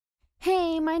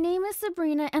my name is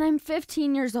Sabrina and I'm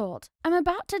 15 years old. I'm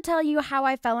about to tell you how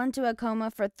I fell into a coma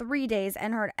for 3 days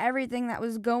and heard everything that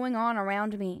was going on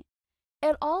around me.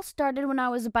 It all started when I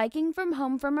was biking from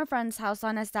home from a friend's house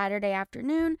on a Saturday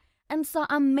afternoon and saw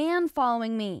a man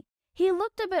following me. He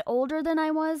looked a bit older than I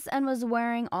was and was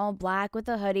wearing all black with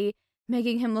a hoodie,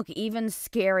 making him look even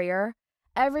scarier.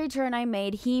 Every turn I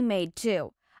made, he made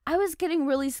too. I was getting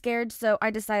really scared, so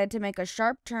I decided to make a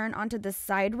sharp turn onto the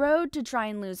side road to try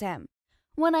and lose him.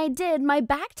 When I did, my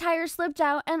back tire slipped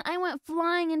out and I went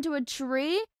flying into a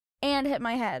tree and hit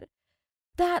my head.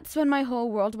 That's when my whole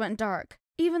world went dark.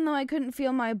 Even though I couldn't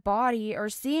feel my body or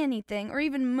see anything or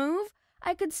even move,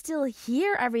 I could still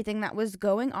hear everything that was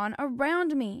going on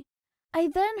around me. I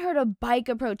then heard a bike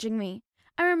approaching me.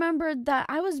 I remembered that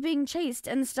I was being chased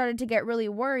and started to get really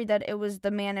worried that it was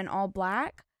the man in all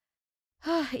black.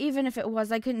 Even if it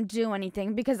was, I couldn't do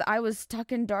anything because I was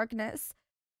stuck in darkness.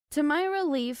 To my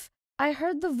relief, I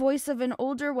heard the voice of an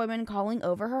older woman calling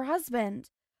over her husband.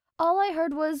 All I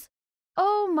heard was,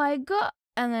 "Oh my God,"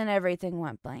 and then everything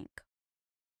went blank.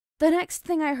 The next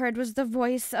thing I heard was the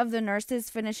voice of the nurses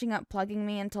finishing up plugging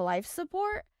me into life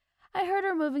support. I heard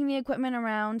her moving the equipment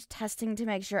around, testing to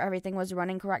make sure everything was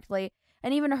running correctly,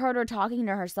 and even heard her talking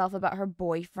to herself about her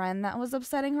boyfriend that was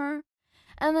upsetting her.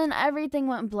 And then everything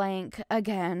went blank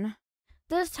again.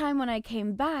 This time when I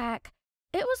came back,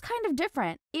 it was kind of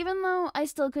different. Even though I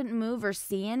still couldn't move or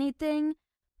see anything,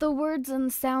 the words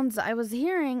and sounds I was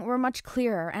hearing were much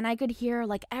clearer, and I could hear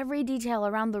like every detail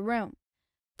around the room.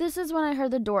 This is when I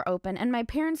heard the door open and my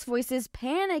parents' voices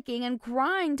panicking and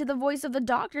crying to the voice of the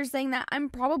doctor saying that I'm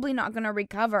probably not going to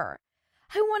recover.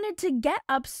 I wanted to get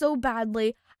up so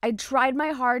badly. I tried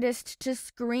my hardest to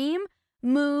scream,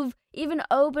 move, even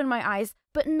open my eyes,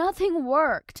 but nothing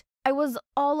worked. I was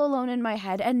all alone in my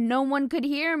head and no one could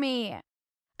hear me.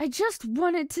 I just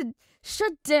wanted to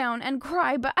shut down and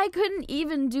cry, but I couldn't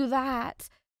even do that.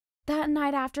 That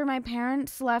night after my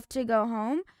parents left to go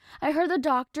home, I heard the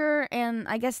doctor and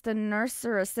I guess the nurse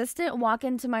or assistant walk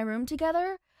into my room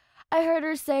together. I heard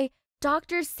her say,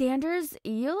 "Dr. Sanders,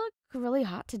 you look really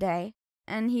hot today."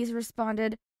 And he's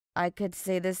responded, "I could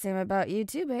say the same about you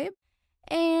too, babe."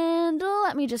 And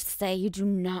let me just say, you do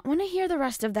not want to hear the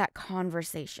rest of that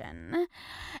conversation.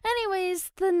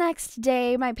 Anyways, the next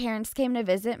day, my parents came to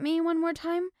visit me one more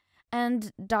time,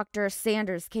 and Dr.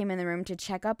 Sanders came in the room to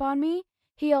check up on me.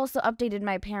 He also updated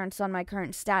my parents on my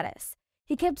current status.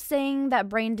 He kept saying that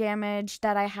brain damage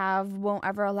that I have won't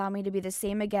ever allow me to be the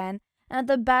same again, and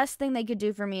that the best thing they could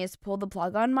do for me is pull the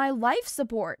plug on my life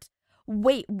support.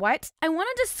 Wait, what? I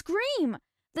wanted to scream.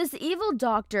 This evil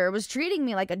doctor was treating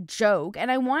me like a joke,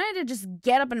 and I wanted to just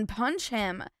get up and punch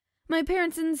him. My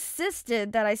parents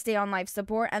insisted that I stay on life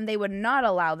support, and they would not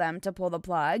allow them to pull the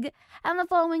plug, and the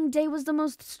following day was the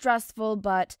most stressful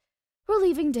but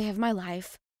relieving day of my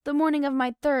life. The morning of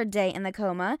my 3rd day in the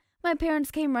coma, my parents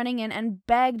came running in and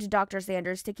begged Dr.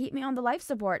 Sanders to keep me on the life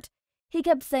support. He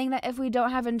kept saying that if we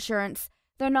don't have insurance,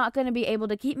 they're not going to be able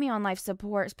to keep me on life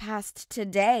support past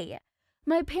today.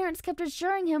 My parents kept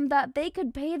assuring him that they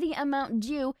could pay the amount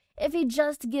due if he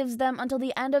just gives them until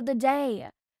the end of the day.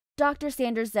 Dr.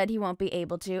 Sanders said he won't be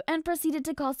able to and proceeded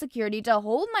to call security to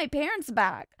hold my parents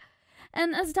back.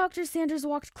 And as Dr. Sanders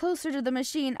walked closer to the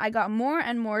machine, I got more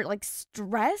and more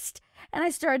stressed, and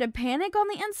I started to panic on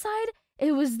the inside.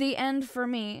 It was the end for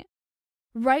me.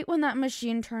 Right when that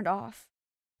machine turned off,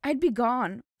 I'd be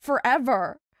gone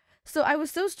forever. So I was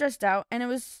so stressed out, and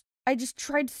I just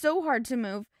tried so hard to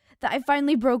move that I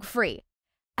finally broke free.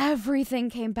 Everything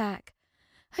came back.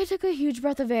 I took a huge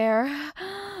breath of air,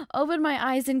 opened my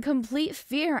eyes in complete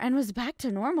fear, and was back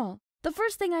to normal. The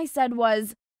first thing I said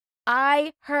was,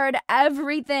 "I heard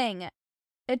everything."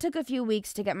 It took a few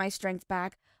weeks to get my strength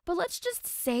back, but let's just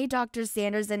say Dr.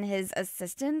 Sanders and his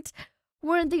assistant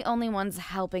weren't the only ones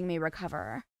helping me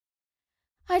recover.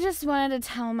 I just wanted to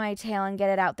tell my tale and get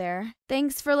it out there.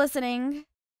 Thanks for listening.